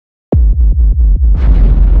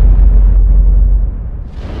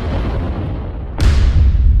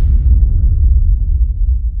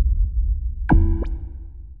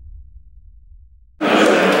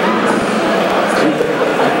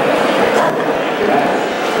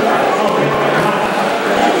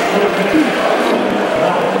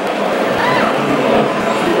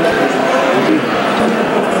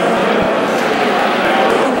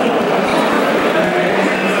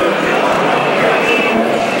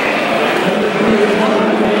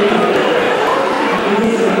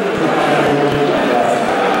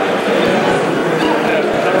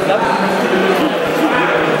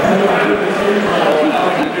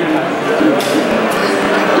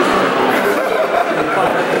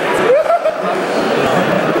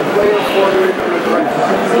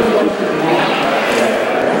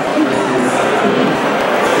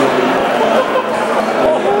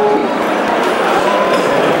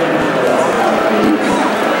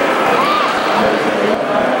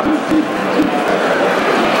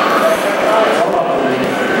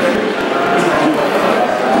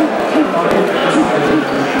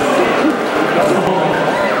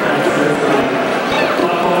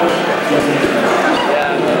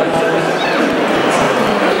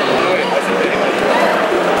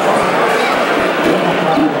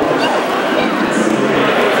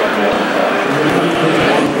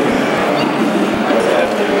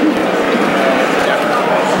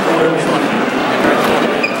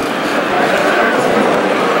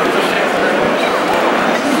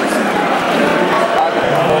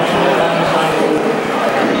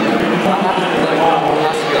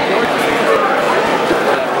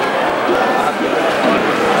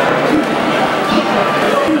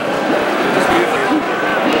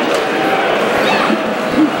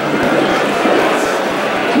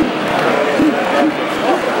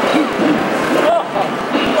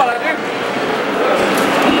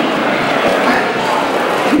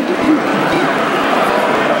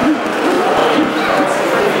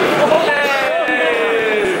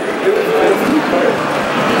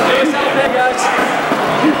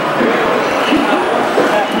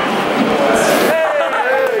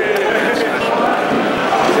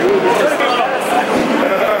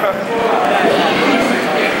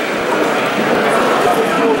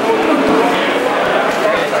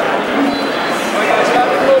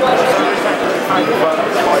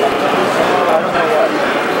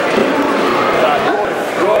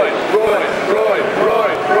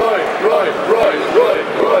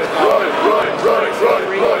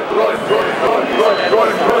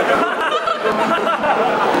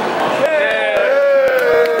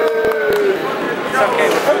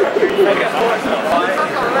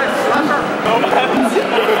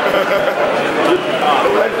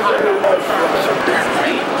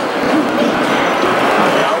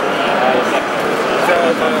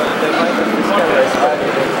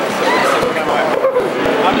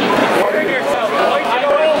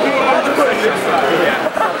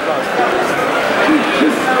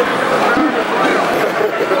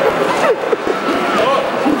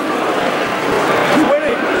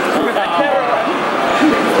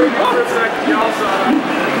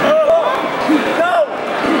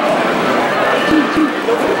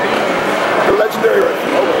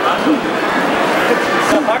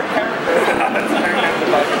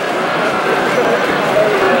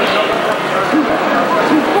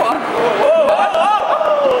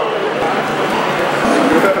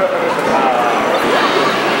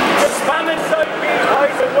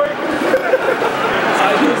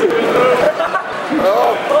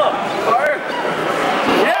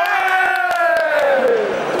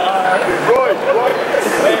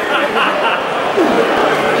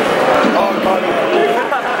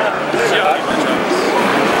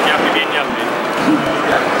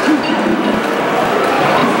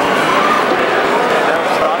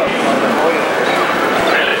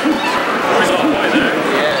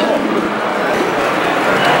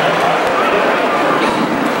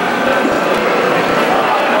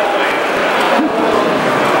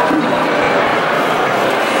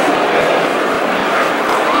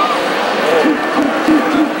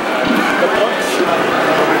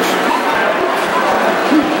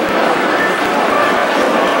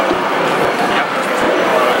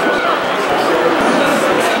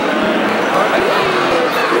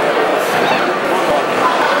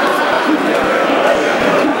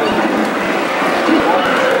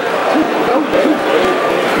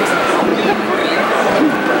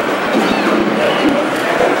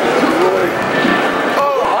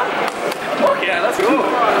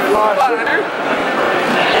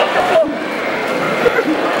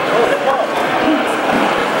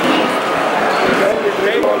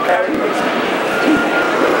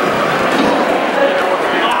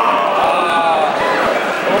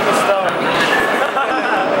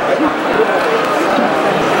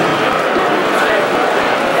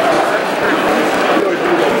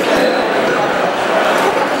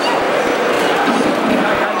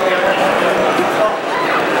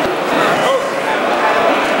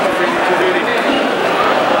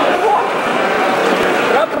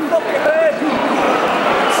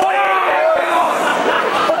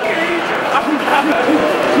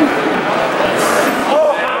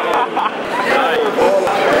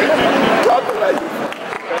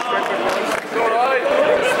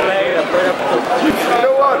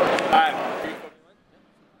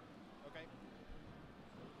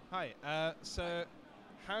So,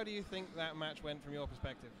 how do you think that match went from your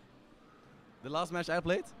perspective? The last match I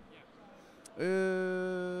played?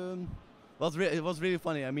 It was really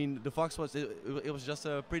funny. I mean, the Fox was it was just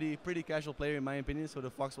a pretty casual player in my opinion. So the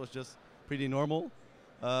Fox was just pretty normal,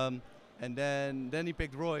 and then he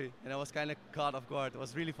picked Roy, and I was kind of caught off guard. It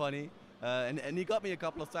was really funny, and he got me a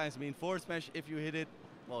couple of times. I mean, forward smash, if you hit it,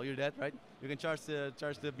 well, you're dead, right? You can charge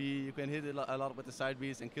the B. You can hit it a lot with the side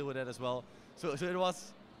Bs and kill with that as well. So it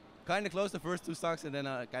was kind of close the first two stocks, and then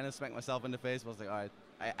I kind of smacked myself in the face. Was like, all right,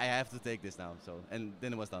 I have to take this now. So and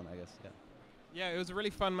then it was done, I guess. Yeah. Yeah, it was a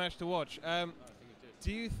really fun match to watch.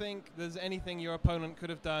 Do you think there's anything your opponent could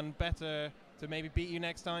have done better to maybe beat you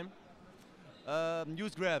next time?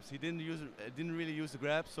 Use grabs. He didn't really use the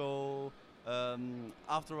grab. So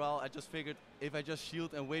after a while, I just figured if I just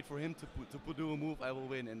shield and wait for him to do a move, I will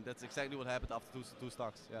win, and that's exactly what happened after two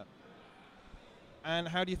stocks. Yeah. And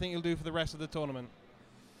how do you think you'll do for the rest of the tournament?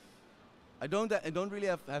 I don't really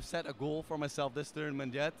have set a goal for myself this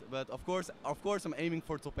tournament yet, but of course I'm aiming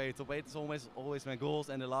for top 8. Top 8 is always my goals,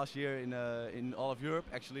 and the last year in all of Europe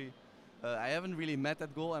actually, I haven't really met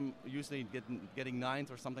that goal. I'm usually getting 9th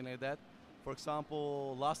or something like that. For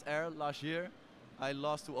example, last Heir last year, I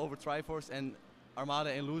lost to Over Triforce and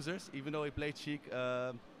Armada in losers, even though he played Cheek.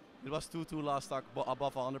 It was 2-2 last stock,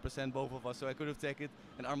 above 100% both of us, so I could have taken it.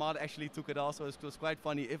 And Armada actually took it also. It was quite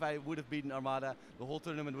funny. If I would have beaten Armada, the whole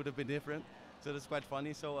tournament would have been different. So that's quite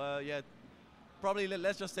funny. So yeah, probably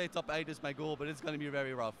let's just say top 8 is my goal, but it's going to be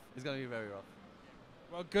very rough. It's going to be very rough.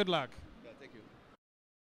 Well, good luck. Yeah, thank you.